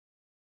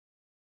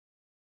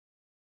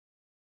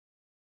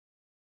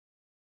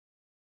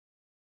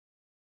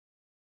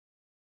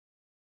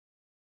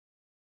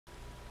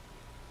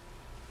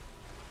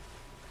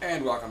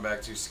And welcome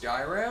back to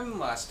Skyrim.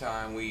 Last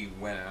time we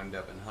ended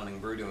up in Hunting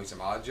Brew doing some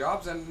odd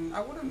jobs, and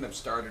I wouldn't have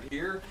started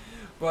here,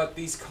 but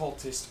these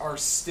cultists are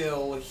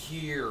still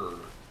here.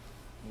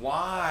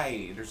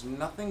 Why? There's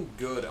nothing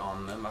good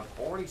on them. I've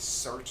already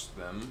searched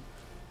them.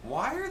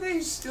 Why are they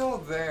still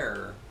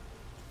there?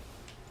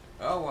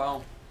 Oh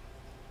well.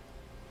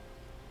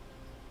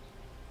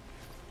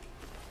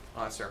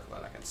 Oh, a circle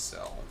that I can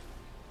sell.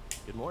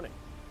 Good morning.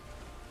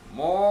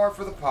 More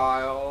for the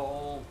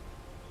pile.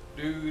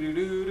 Do.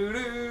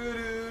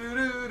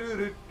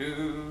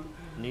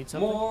 Need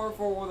something? More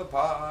for the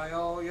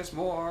pile. Yes,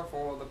 more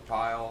for the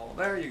pile.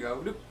 There you go.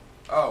 Doop.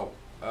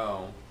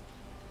 Oh.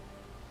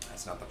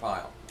 That's not the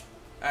pile.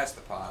 That's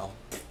the pile.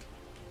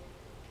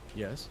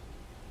 Yes.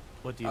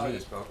 What do you I was need?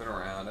 just poking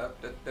around. Up.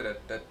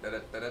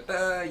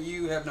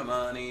 You have no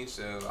money,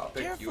 so I'll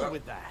pick Careful you up.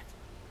 with that.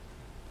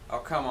 Oh,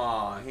 come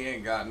on. He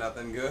ain't got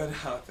nothing good.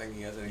 I don't think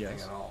he has anything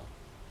Yes. at all.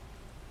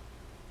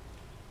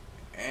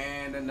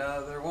 And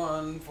another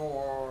one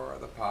for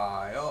the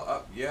pile.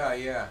 Up,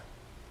 yeah.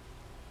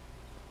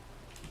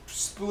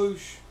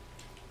 Sploosh.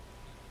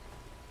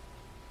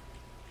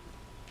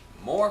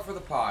 More for the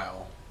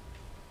pile.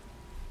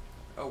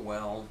 Oh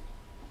well.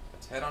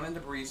 Let's head on into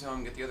Breeze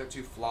Home, get the other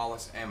two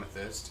flawless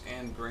amethysts,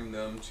 and bring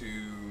them to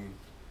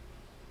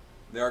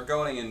the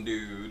Argonian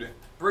dude.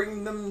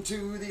 Bring them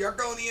to the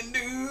Argonian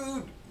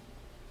dude!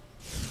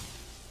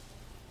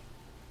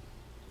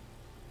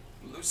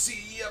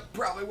 Lucia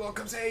probably will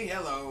come say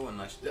hello,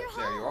 unless there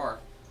you are.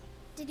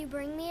 Did you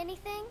bring me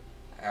anything?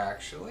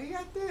 Actually,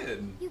 I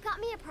did. You got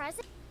me a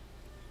present?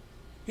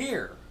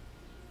 Here,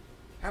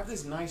 have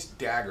this nice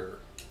dagger.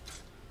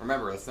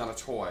 Remember, it's not a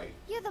toy.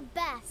 You're the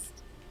best.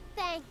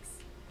 Thanks.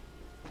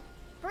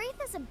 Braith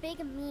is a big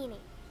meanie.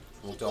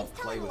 Well, She don't keeps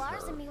play telling with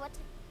Lars her. and me what to...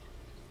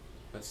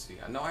 Let's see.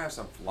 I know I have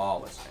some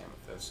flawless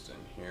amethysts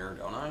in here,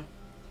 don't I?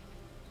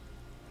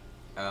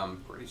 I'm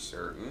pretty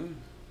certain.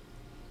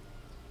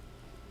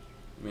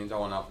 It means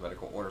all in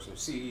alphabetical order. So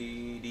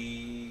C,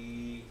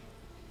 D,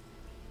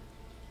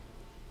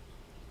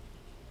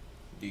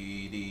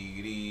 D,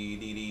 D, D, D,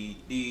 D,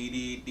 D,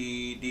 D,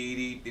 D,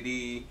 D, D,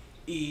 D,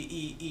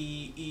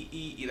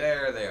 E.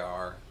 There they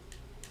are.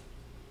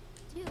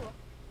 do.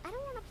 I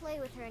don't want to play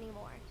with her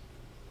anymore.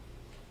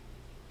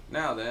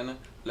 Now then,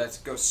 let's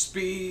go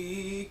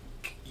speak.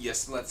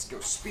 Yes, let's go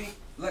speak.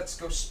 Let's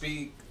go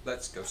speak.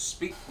 Let's go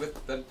speak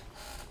with the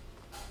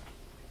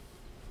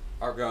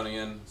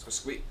Argonian. Let's go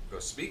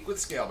speak with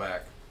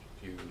Scaleback.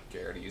 If you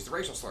care to use the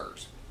racial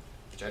slurs,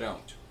 which I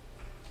don't.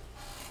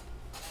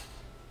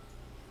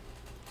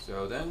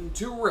 So then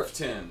to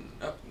Riften.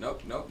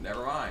 Nope,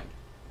 never mind.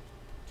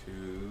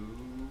 To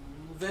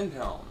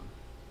Vindhelm.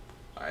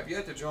 I have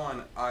yet to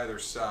join either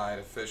side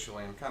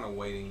officially. I'm kind of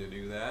waiting to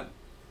do that.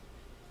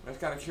 I'm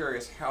kind of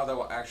curious how that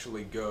will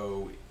actually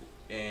go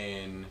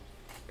in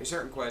a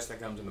certain quest that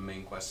comes in the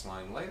main quest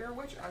line later,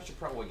 which I should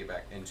probably get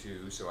back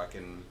into so I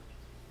can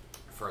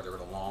further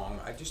it along.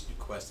 I just do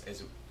quests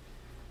as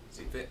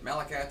see fit.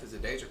 Malakath is a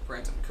Daedric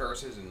prince of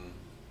curses and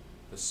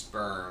the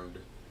spurned.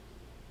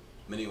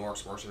 Many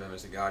orcs worship him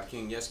as the god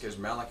king. Yes, because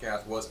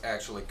Malakath was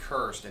actually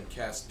cursed and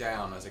cast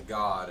down as a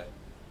god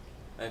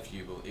if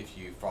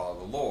you follow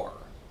the lore.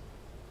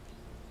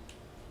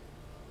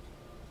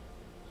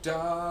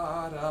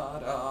 Da da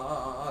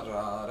da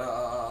da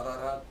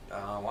da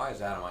da. Why is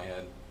that in my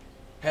head?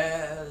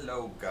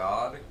 Hello,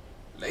 God.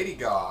 Lady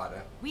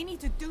God. We need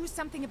to do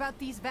something about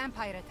these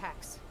vampire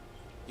attacks.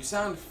 You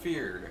sound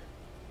feared.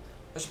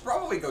 I should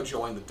probably go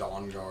join the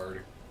Dawn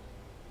Guard.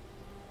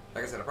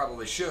 Like I said, I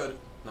probably should.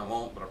 I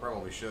won't, but I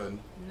probably should.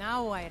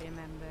 Now I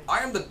remember. I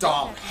am the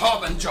Dom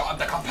Harbinger of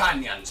the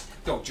Companions.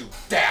 Don't you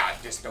dare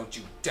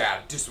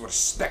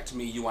disrespect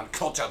me, you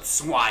uncultured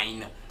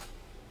swine.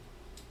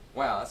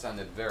 Wow, that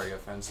sounded very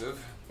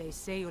offensive. They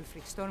say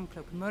Ulfric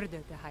Stormcloak murdered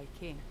the High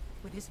King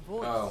with his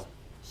voice. Oh.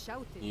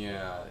 Shouted.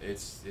 Yeah,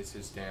 it's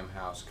his damn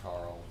house,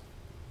 Carl.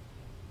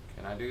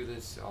 Can I do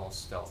this all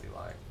stealthy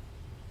like?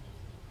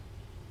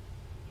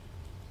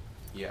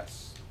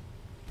 Yes.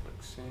 Click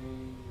save.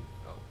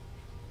 Oh.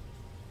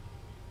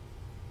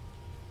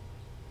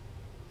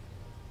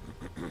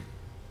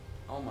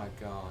 Oh my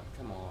god,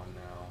 come on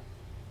now.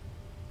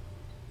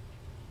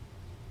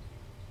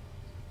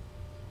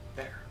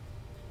 There.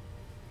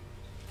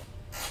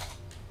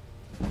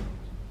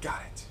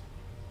 Got it.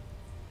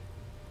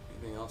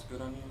 Anything else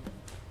good on you?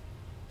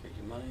 Take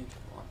your money,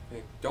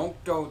 take a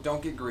lockpick.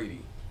 Don't get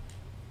greedy.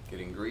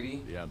 Getting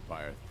greedy? The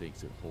Empire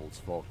thinks it holds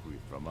Valkyrie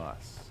from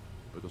us,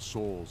 but the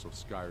souls of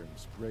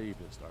Skyrim's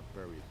bravest are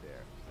buried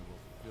there and will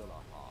fill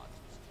our hearts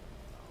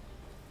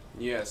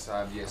with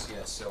strength.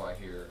 Yes, so I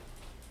hear.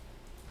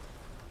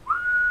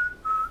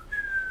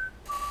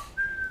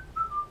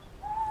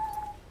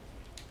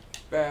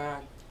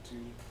 Back to...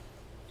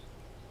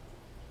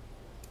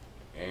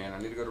 And I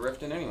need to go to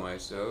Riften anyway,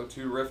 so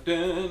to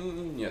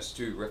Riften, yes,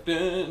 to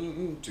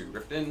Riften, to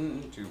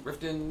Riften, to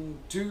Riften,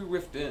 to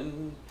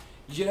Riften,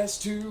 yes,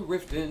 to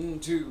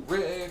Riften, to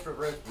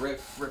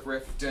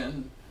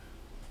Riften.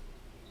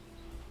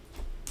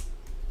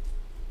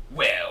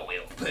 Well,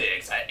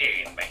 perks are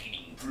earned by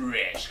eating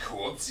fresh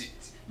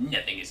corpses.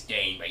 Nothing is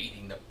gained by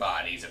eating the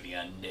bodies of the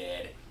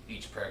undead.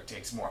 Each perk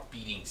takes more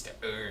feedings to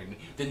earn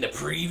than the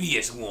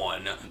previous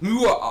one. I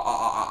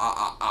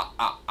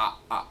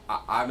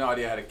have no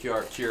idea how to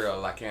cure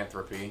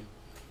lycanthropy.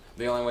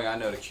 The only way I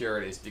know to cure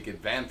it is to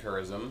get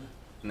vampirism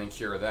and then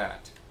cure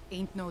that.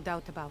 Ain't no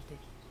doubt about it.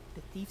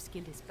 The Thieves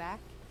Guild is back,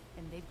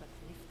 and they've got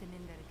lifting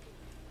in their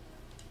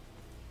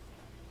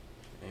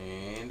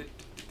And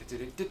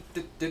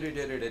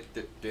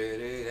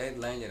it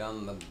landed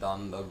on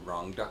the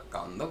wrong duck,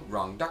 on the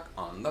wrong duck,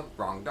 on the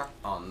wrong duck,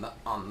 on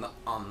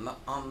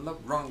the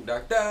wrong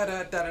duck. Da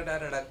da da da da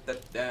da da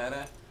da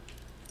da.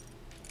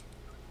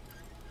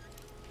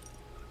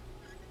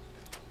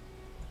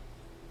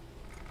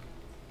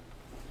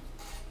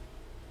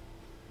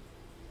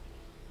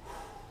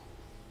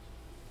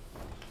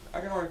 I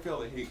can already feel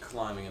the heat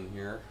climbing in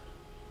here.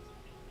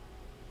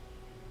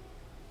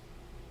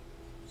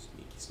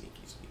 Sneaky,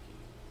 sneaky, sneaky.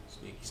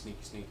 Sneaky,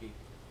 sneaky, sneaky.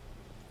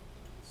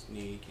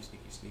 Sneaky,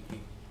 sneaky, sneaky.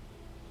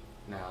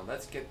 Now,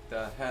 let's get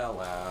the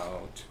hell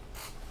out.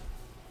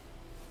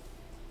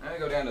 I'm gonna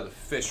go down to the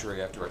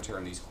fishery after I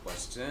turn these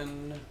quests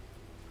in.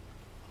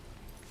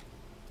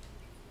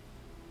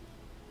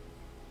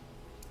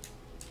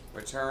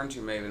 Return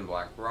to Maven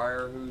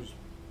Blackbriar, who's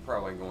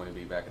probably going to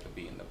be back at the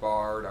Bee and the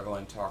Bard. I'll go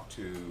and talk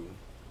to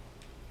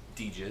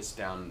Deegis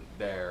down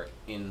there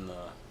in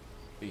the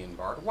Bee and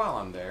Bard. While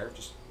I'm there,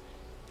 just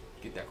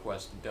get that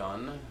quest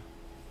done.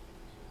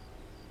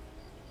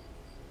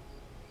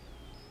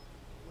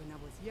 When I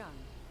was young,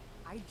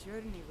 I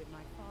journeyed with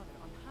my father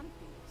on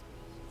hunting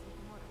expeditions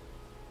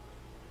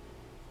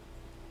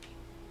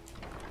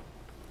in Mora.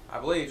 I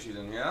believe she's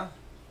in here.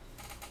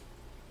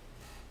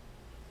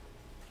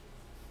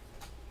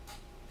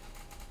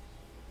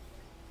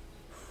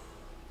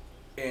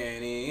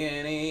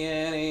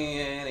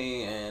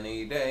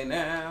 Any day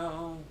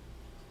now.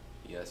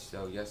 Yes,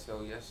 so, yes,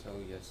 so, yes, so,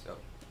 yes, so.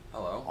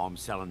 Hello. I'm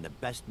selling the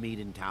best meat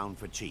in town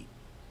for cheap.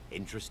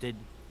 Interested?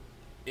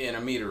 In a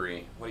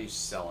meadery. What are you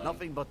selling?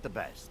 Nothing but the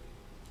best.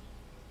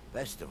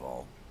 Best of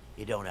all,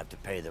 you don't have to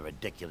pay the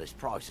ridiculous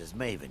prices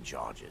Maven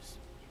charges.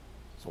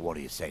 So what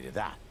do you say to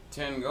that?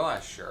 10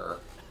 glass, sure.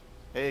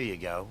 Here you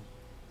go.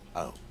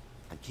 Oh,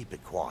 and keep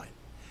it quiet.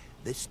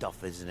 This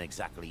stuff isn't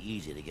exactly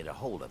easy to get a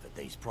hold of at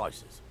these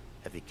prices,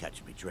 if you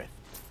catch me drift.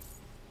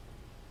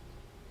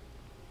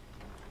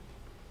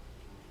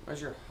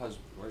 Where's your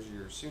husband? Where's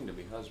your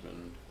soon-to-be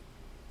husband?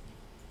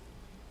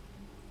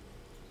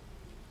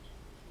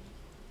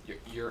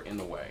 You're in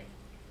the way.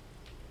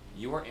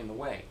 You are in the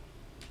way.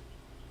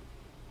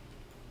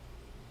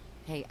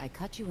 Hey, I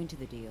cut you into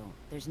the deal.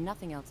 There's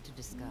nothing else to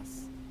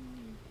discuss.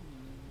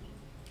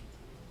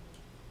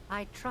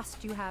 I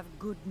trust you have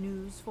good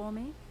news for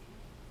me?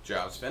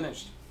 Job's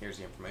finished. Here's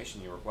the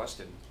information you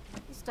requested.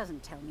 This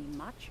doesn't tell me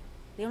much.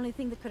 The only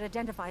thing that could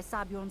identify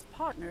Sabjorn's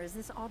partner is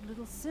this odd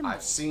little symbol.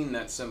 I've seen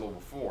that symbol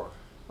before.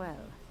 Well,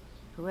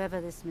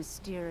 whoever this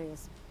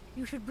mysterious...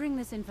 You should bring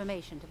this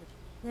information to the...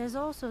 There's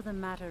also the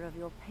matter of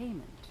your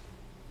payment.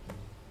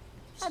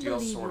 I Steel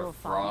believe Sword you'll of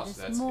find Frost, this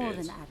that's more it.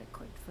 than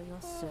adequate for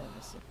your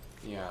services.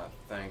 Yeah,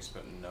 thanks,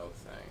 but no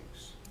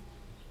thanks.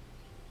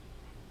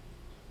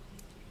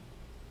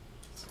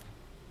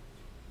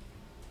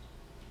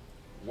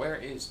 Where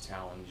is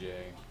Talon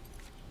J?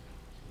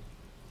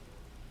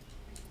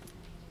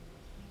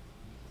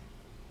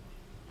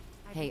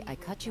 Hey, I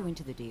cut you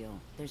into the deal.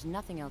 There's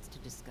nothing else to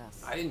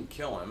discuss. I didn't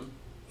kill him.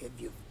 If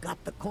you've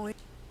got the coin,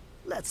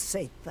 let's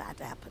sate that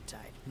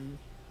appetite.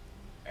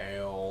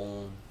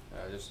 Ale,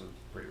 just some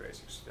pretty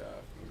basic stuff.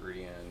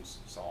 Ingredients,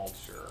 salt,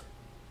 sure.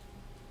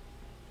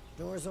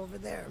 Door's over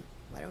there.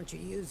 Why don't you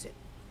use it?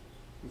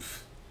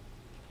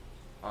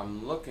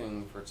 I'm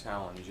looking for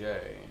Talon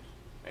J.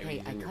 Maybe Hey,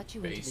 he's I in your cut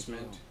you into the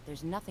basement. deal.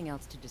 There's nothing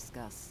else to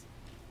discuss.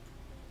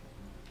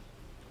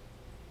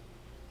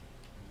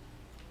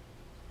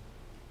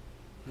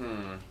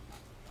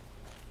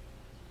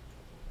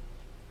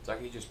 It's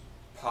like he just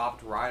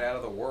popped right out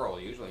of the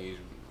world. Usually he's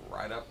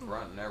right up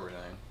front and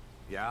everything.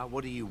 Yeah,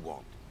 what do you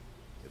want?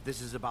 If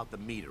this is about the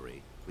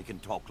meadery, we can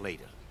talk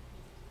later.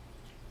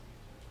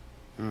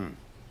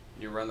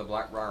 You run the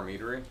Blackbriar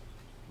Meadery?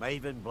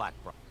 Maven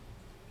Blackbriar.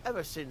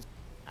 Ever since...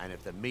 And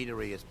if the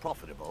meadery is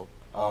profitable,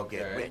 I'll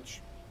get Okay.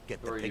 rich. Get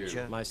Who the are you?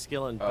 picture? My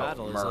skill in Oh,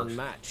 battle is Murph.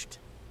 unmatched.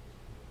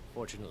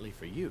 Fortunately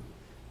for you,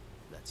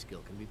 that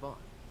skill can be bought.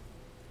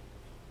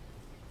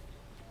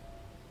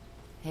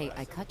 Hey,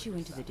 I cut you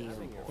into the deal.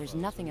 There's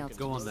nothing else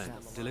Go to on then.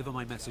 discuss. Deliver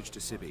my message to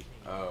Sibby.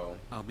 Oh,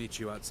 I'll meet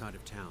you outside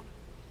of town.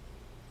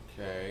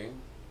 okay.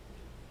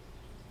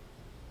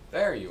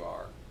 There you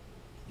are.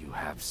 You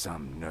have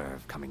some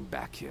nerve coming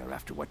back here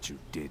after what you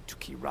did to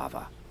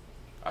Kirava.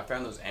 I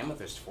found those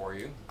amethysts for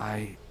you.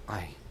 I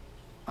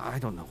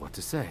don't know what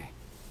to say.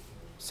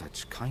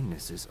 Such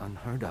kindness is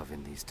unheard of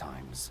in these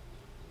times.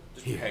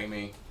 Just Here. pay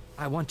me.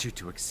 I want you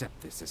to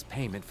accept this as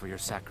payment for your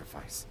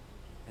sacrifice.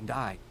 And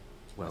Well,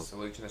 well,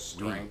 solution of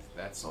strength.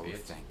 That's oh, it.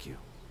 thank you.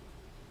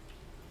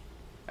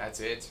 That's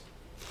it.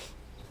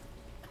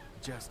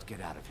 Just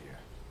get out of here.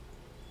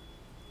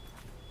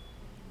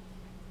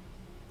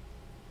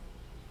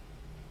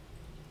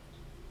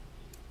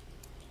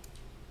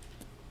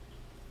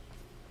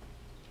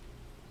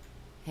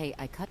 Hey,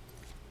 I cut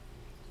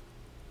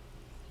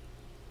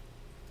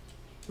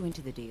you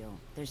into the deal.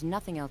 There's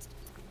nothing else to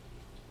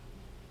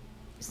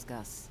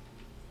discuss.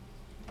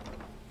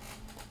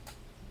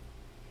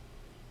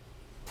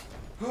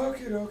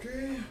 Okie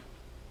dokie.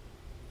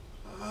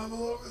 I'm a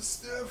little bit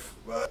stiff,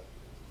 but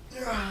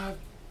yeah, I've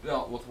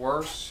dealt with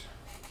worse.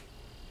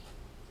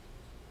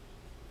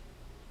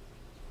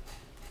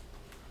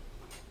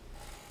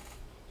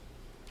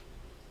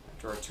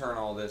 After I turn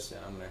all this in,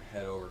 I'm gonna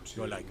head over to...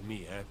 You're like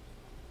me, eh?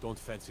 Don't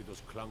fancy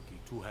those clunky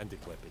two-handed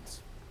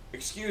weapons.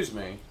 Excuse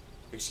me.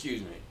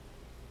 Excuse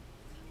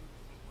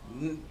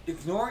me.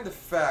 Ignoring the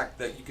fact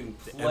that you can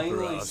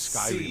plainly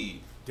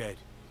see... Dead.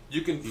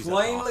 You can These are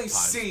plainly dark times,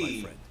 see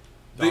my friend.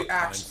 the Dark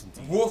axe times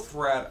indeed. wolf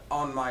rat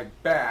on my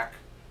back.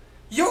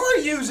 You're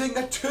using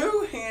a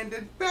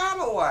two-handed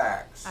battle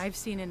axe. I've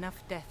seen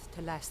enough death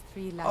to last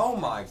 3 lifetimes. Oh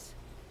my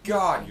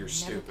God, you're Never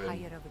stupid.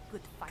 tire of a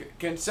good fight.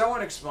 Can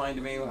someone explain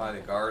to me why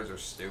the guards are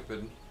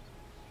stupid?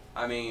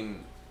 I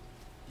mean,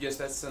 yes,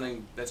 that's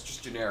something that's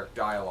just generic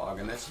dialogue,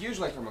 and that's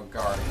usually from a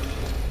guard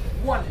with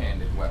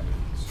one-handed weapons.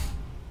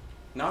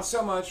 Not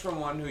so much from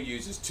one who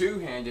uses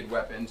two-handed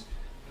weapons,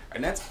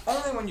 and that's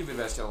only when you've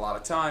invested a lot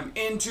of time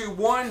into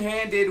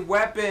one-handed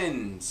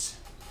weapons.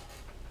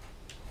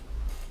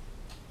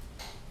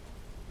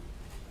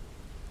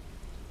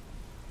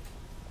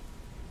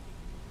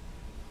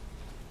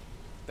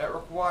 That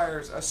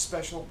requires a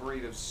special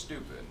breed of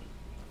stupid.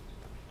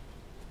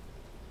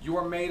 You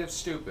are made of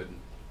stupid.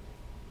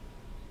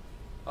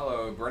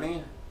 Hello,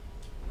 Brenny.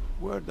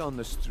 Word on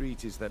the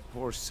street is that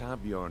poor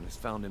Sabjorn has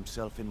found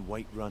himself in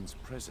Whiterun's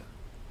prison.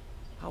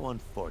 How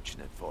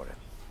unfortunate for him.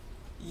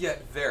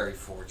 Yet very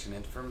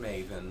fortunate for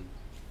Maven.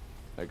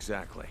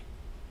 Exactly.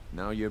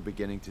 Now you're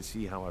beginning to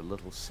see how our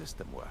little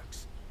system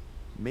works.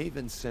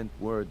 Maven sent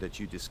word that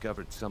you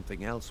discovered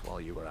something else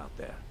while you were out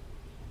there.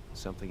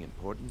 Something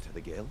important to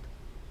the guild?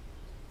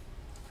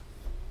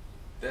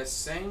 The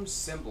same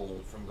symbol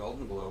from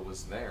Golden Glow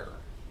was there.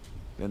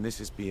 Then this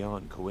is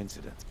beyond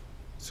coincidence.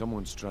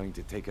 Someone's trying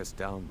to take us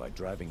down by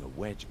driving a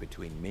wedge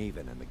between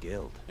Maven and the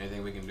guild.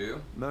 Anything we can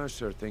do?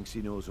 Mercer thinks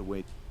he knows a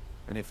way,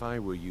 and if I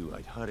were you,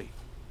 I'd hurry.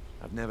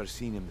 I've never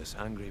seen him this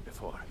angry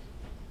before.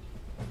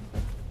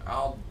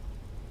 I'll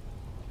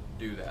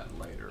do that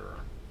later.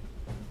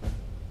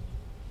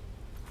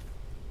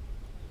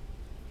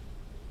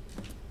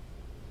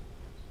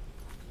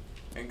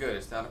 And good,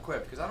 it's not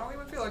equipped, because I don't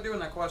even feel like doing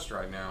that quest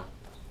right now.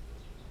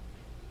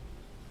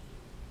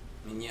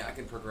 I mean, yeah, I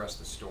can progress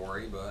the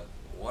story, but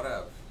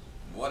whatever.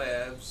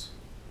 Whatevs.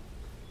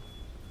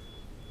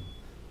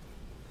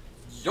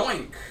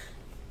 Yoink!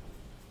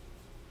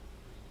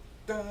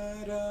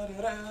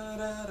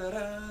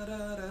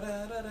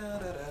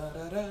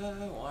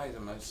 Why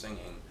am I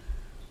singing?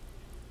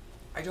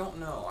 I don't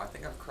know. I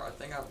think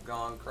I've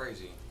gone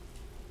crazy.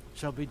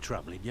 Something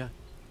troubling you?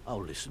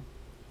 I'll listen.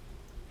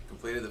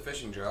 Completed the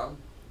fishing job.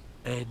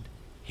 And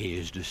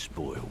here's the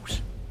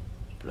spoils.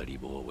 Plenty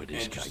more where this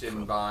came Interested in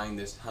from. buying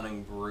this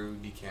hunting brew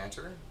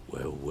decanter?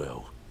 Well,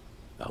 well.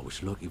 I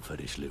was looking for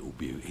this little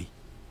beauty.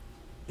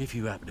 If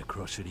you happen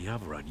across any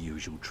other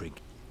unusual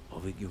trinkets, I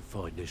think you'll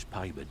find this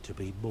payment to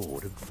be more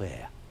than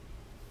fair.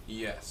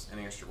 Yes.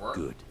 Any extra work?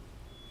 Good.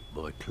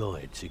 My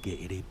clients are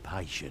getting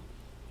impatient.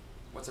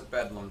 What's a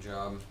bedlam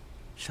job?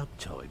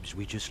 Sometimes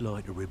we just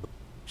like to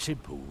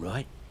simple,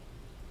 right?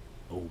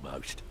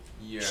 Almost.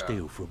 Yeah.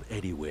 Steal from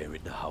anywhere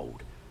in the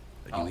hold.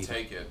 And I'll you even...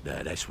 take it.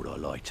 Nah, that's what I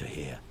like to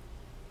hear.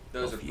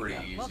 Those Off are you pretty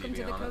go. easy, Welcome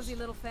to the cozy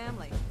little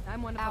family.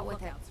 I'm one of Out the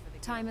with it. lookouts for the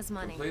Time is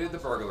money. Completed the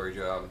burglary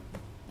job.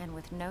 And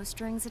with no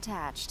strings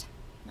attached.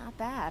 Not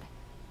bad.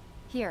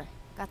 Here,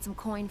 got some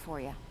coin for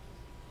you.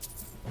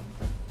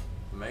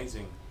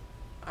 Amazing.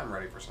 I'm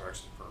ready for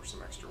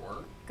some extra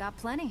work. Got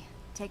plenty.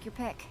 Take your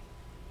pick.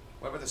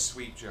 What about the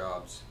sweep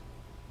jobs?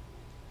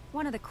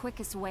 One of the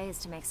quickest ways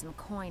to make some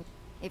coin.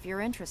 If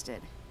you're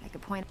interested, I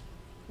could point...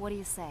 What do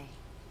you say?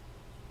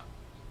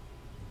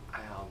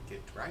 I'll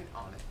get right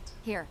on it.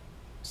 Here,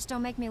 just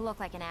don't make me look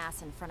like an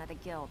ass in front of the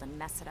guild and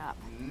mess it up.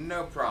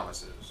 No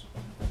promises.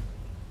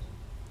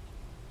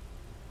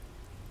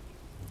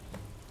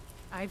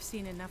 I've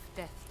seen enough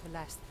death to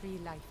last 3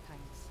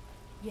 lifetimes.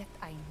 Yet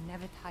I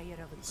never tire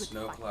of a good fight.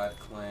 Snowclad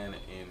clan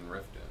in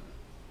Riften.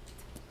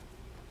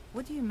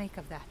 What do you make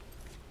of that?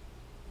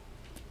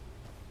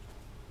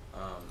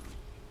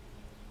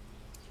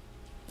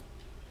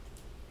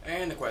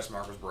 And the quest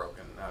marker's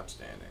broken.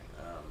 Outstanding.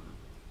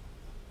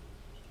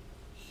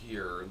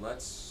 Here,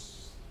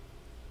 let's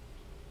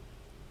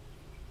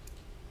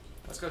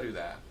go do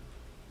that.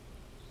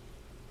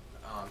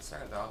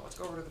 Second thought, let's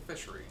go over to the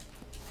fishery.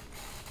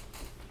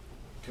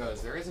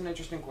 Because there is an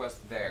interesting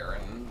quest there,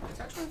 and it's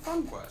actually a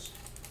fun quest.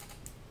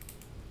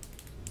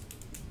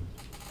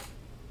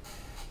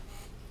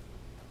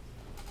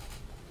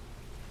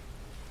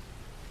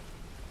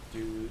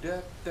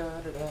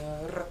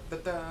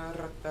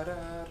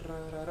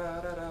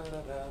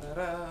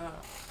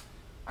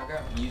 I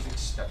got music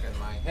stuck in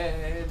my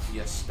head,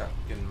 yes, stuck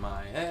in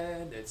my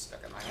head, it's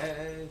stuck in my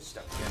head,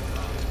 stuck in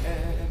my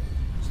head,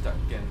 stuck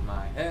in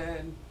my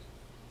head,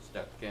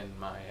 stuck in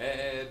my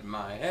head,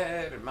 my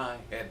head, and my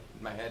head,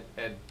 my head,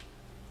 head.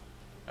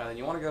 And then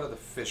you want to go to the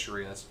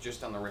fishery. That's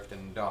just on the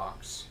Riften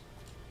docks.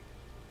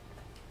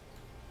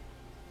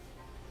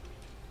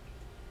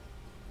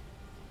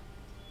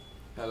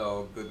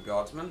 Hello, good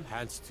godsman.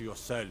 Hands to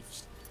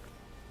yourselves.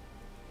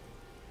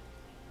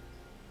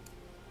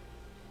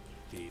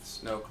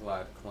 Thieves.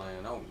 Snowclad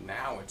clan. Oh,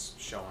 now it's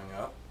showing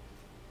up.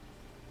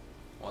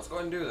 Well, let's go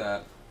ahead and do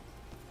that.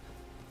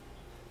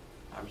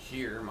 I'm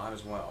here, might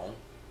as well.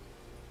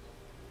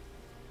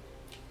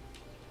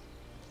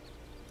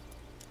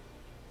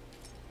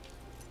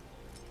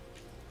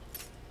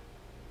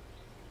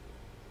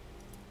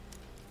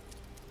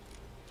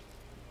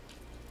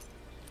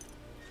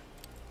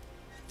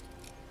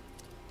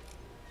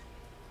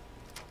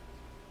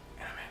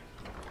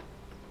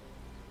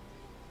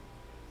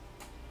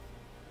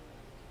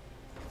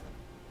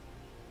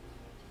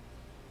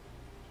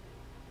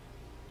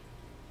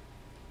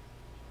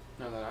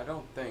 Now that I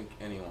don't think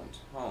anyone's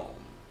home.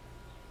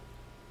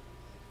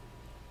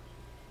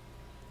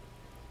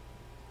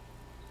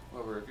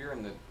 However, if you're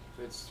in the, if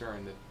it's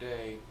during the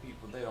day,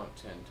 people, they don't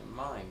tend to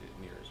mind it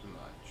near as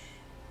much.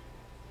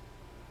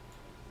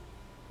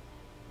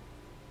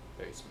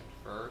 Basement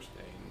first,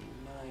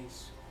 a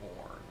nice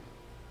horn.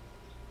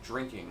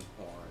 Drinking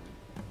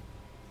horn.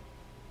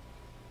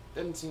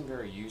 Doesn't seem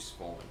very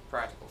useful in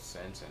practical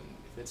sense, and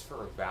if it's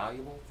for a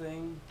valuable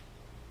thing,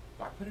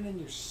 why put it in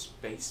your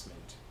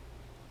basement?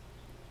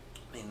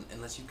 I mean,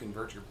 unless you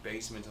convert your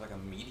basement to like a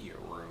media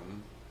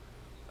room.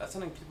 That's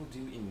something people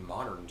do in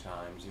modern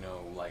times, you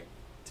know, like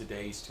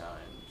today's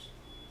times.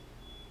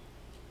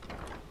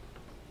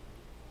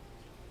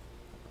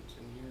 What's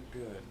in here?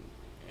 Good.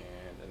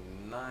 And a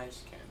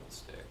nice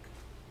candlestick.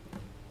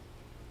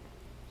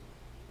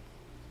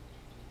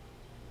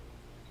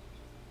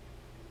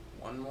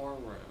 One more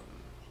room.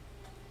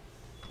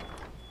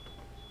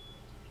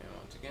 And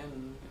once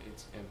again,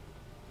 it's empty.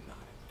 Not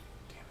empty.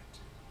 Damn it.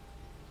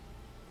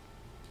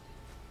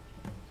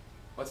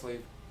 Let's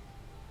leave.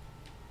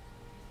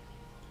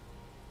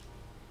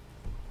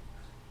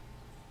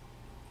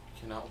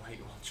 Cannot wait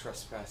while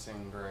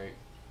trespassing. Great.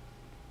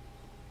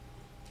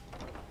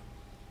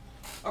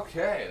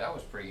 Okay, that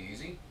was pretty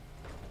easy.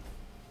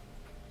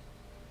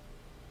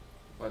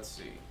 Let's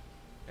see.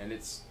 And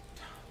it's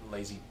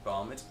lazy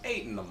bum. It's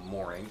 8 in the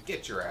morning.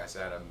 Get your ass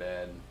out of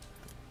bed.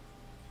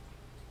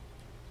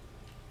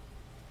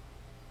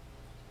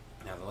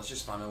 Now let's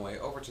just find our way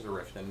over to the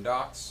Riften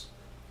docks.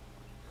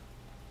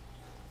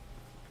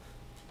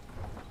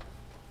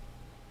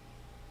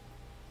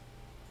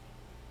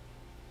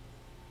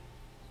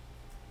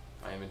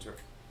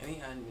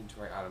 Any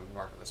inventory item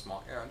marked with a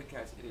small arrow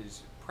indicates it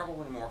is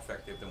probably more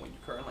effective than what you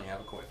currently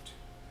have equipped.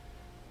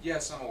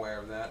 Yes, I'm aware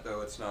of that,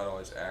 though it's not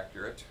always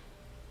accurate.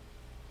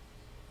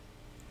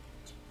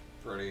 It's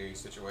pretty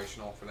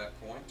situational for that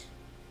point.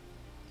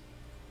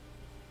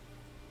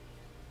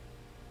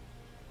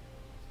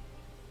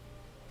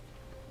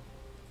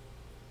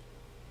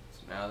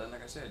 So now then,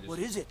 like I said, just... What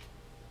is it?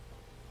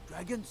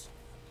 Dragons?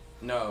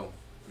 No,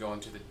 going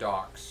to the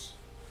docks.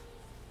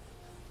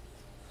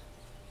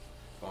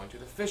 Going to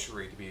the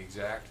fishery, to be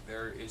exact.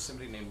 There is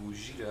somebody named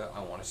Wujita I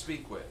want to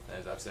speak with,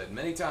 as I've said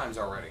many times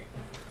already.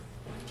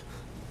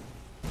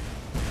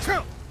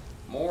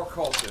 More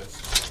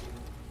cultists.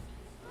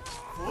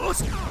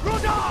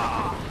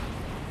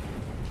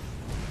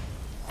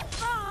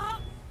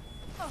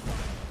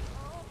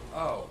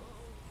 Oh.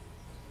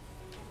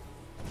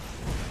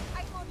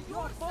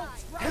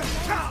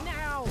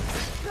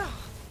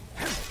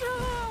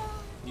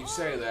 You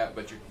say that,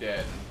 but you're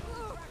dead.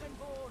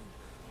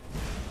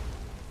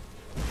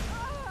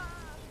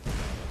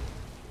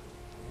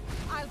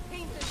 I'll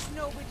paint the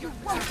snow with your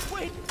won't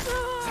win.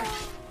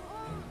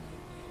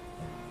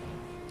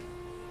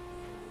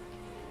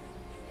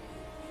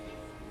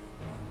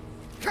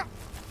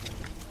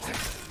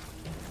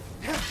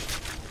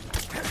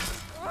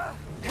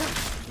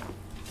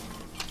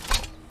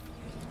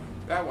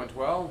 That went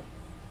well.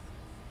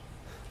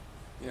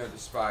 You know,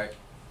 despite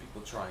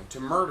people trying to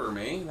murder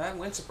me, that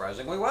went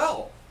surprisingly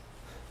well.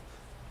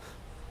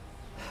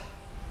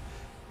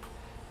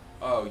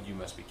 Oh, you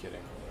must be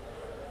kidding.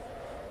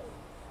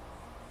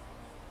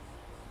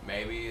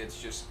 Maybe it's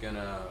just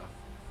gonna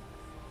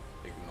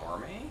ignore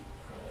me?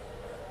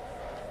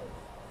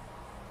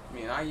 I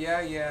mean,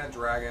 yeah,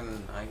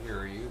 dragon, I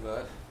hear you,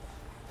 but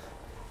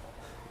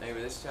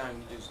maybe this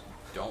time you just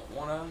don't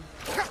wanna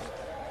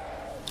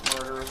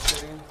murder a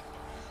city?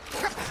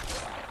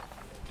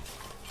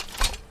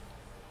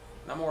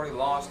 I'm already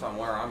lost on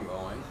where I'm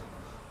going.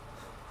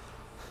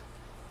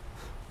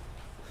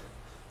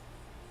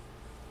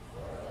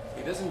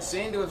 He doesn't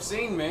seem to have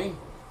seen me.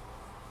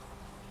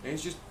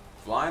 He's just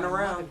flying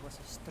around. Was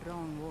a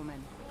strong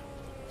woman.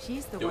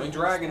 She's the doing one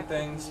dragon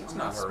things. He's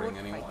not hurting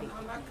anyone.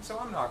 So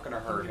I'm not gonna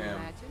hurt him.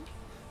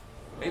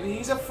 Maybe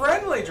he's a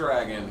friendly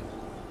dragon.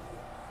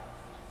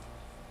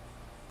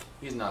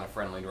 He's not a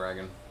friendly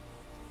dragon.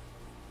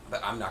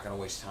 But I'm not gonna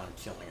waste time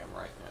killing him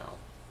right now.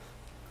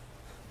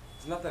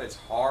 It's not that it's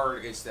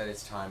hard, it's that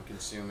it's time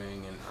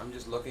consuming, and I'm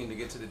just looking to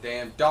get to the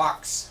damn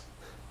docks.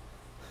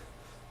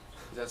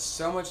 That's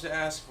so much to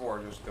ask for,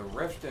 just the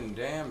Riften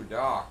damn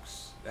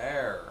docks.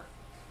 There.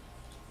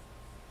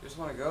 Just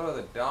want to go to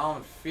the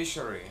Dom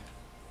Fishery.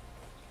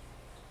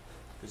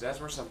 Because that's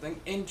where something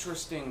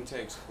interesting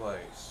takes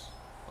place.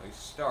 Well, he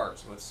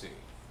starts, let's see.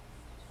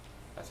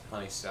 That's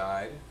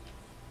Honeyside.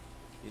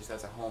 Yes,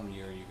 that's a home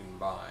year you can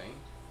buy.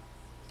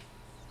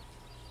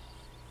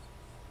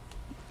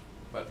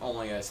 But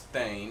only as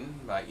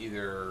Thane, by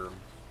either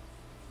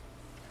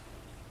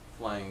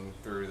flying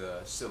through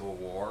the Civil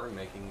War and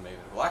making maybe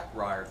the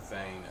Blackbriar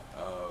Thane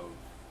of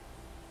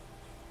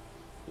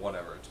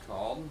whatever it's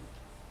called.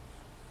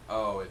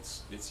 Oh,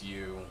 it's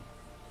you.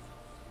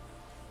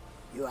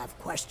 You have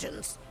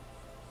questions?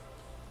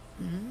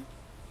 Hmm?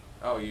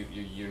 Oh,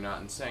 you're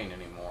not insane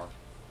anymore.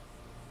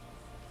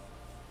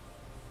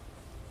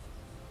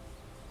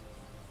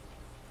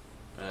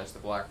 And that's the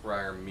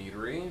Blackbriar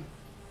Meadery.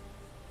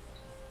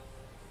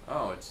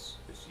 Oh, it's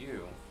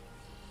you.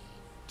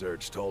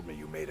 Dirge told me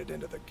you made it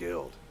into the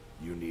guild.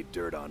 You need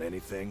dirt on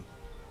anything?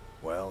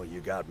 Well,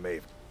 you got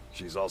Maeve.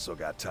 She's also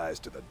got ties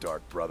to the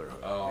Dark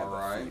Brotherhood and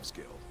the Thieves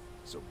Guild.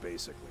 So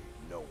basically,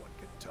 no one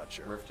can touch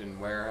her. Riften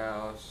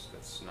Warehouse.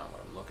 That's not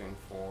what I'm looking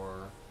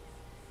for.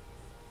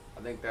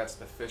 I think that's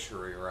the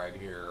fishery right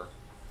here.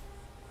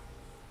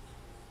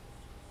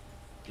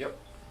 Yep.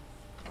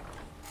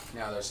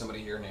 Now there's somebody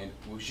here named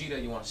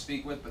Wujita you want to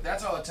speak with, but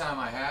that's all the time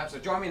I have, so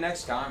join me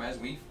next time as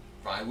we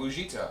find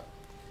Wujita.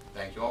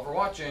 Thank you all for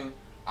watching.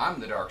 I'm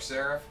the Dark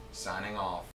Seraph, signing off.